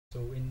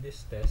in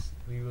this test,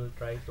 we will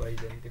try to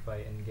identify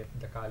and get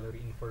the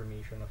calorie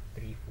information of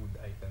 3 food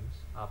items: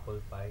 apple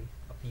pie,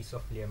 a piece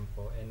of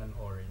liempo, and an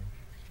orange.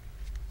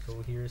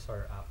 So here's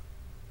our app.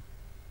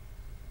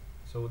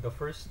 So the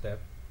first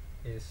step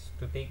is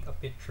to take a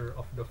picture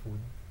of the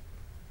food.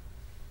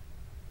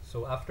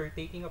 So after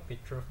taking a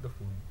picture of the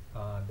food,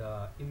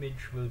 the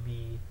image will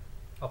be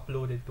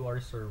uploaded to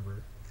our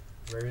server,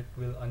 where it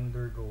will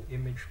undergo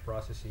image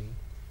processing,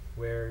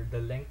 where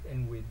the length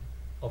and width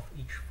of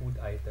each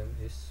food item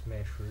is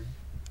measured,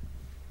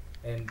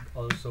 and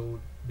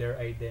also their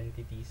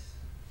identities.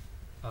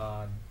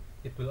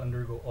 It will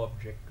undergo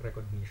object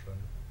recognition.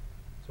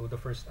 So the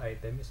first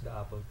item is the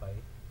apple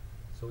pie.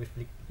 So if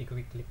we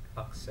click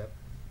accept,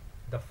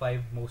 the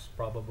 5 most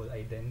probable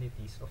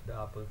identities of the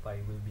apple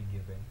pie will be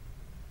given,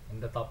 and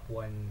the top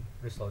one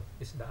result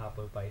is the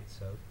apple pie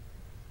itself.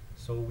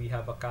 So we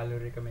have a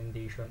calorie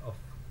recommendation of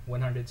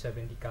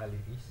 170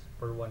 calories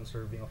per 1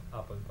 serving of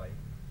apple pie.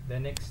 The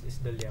next is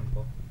the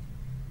liempo.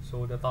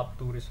 So the top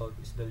 2 result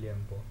is the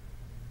liempo.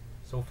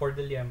 So for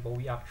the liempo,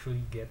 we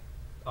actually get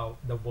out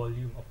the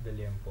volume of the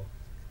liempo,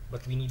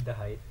 but we need the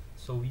height.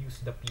 So we use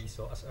the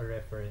piso as a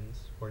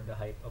reference for the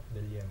height of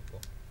the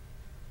liempo.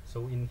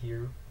 So in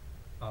here,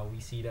 we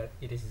see that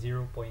it is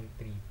 0.3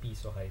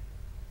 piso height.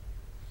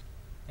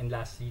 And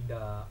lastly,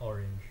 the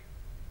orange.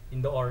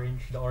 In the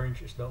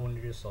orange is the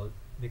only result,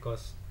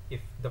 because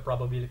if the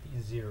probability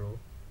is 0,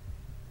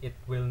 it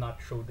will not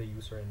show the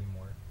user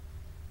anymore.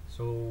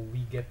 So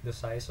we get the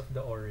size of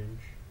the orange,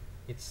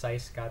 its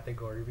size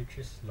category, which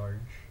is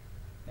large,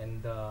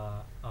 and the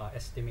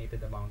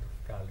estimated amount of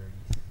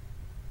calories.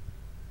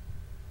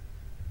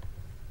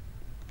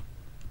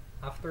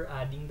 After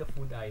adding the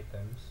food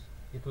items,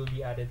 it will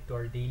be added to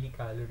our daily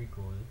calorie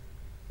goal,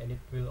 and it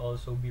will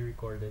also be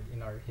recorded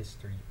in our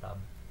history tab.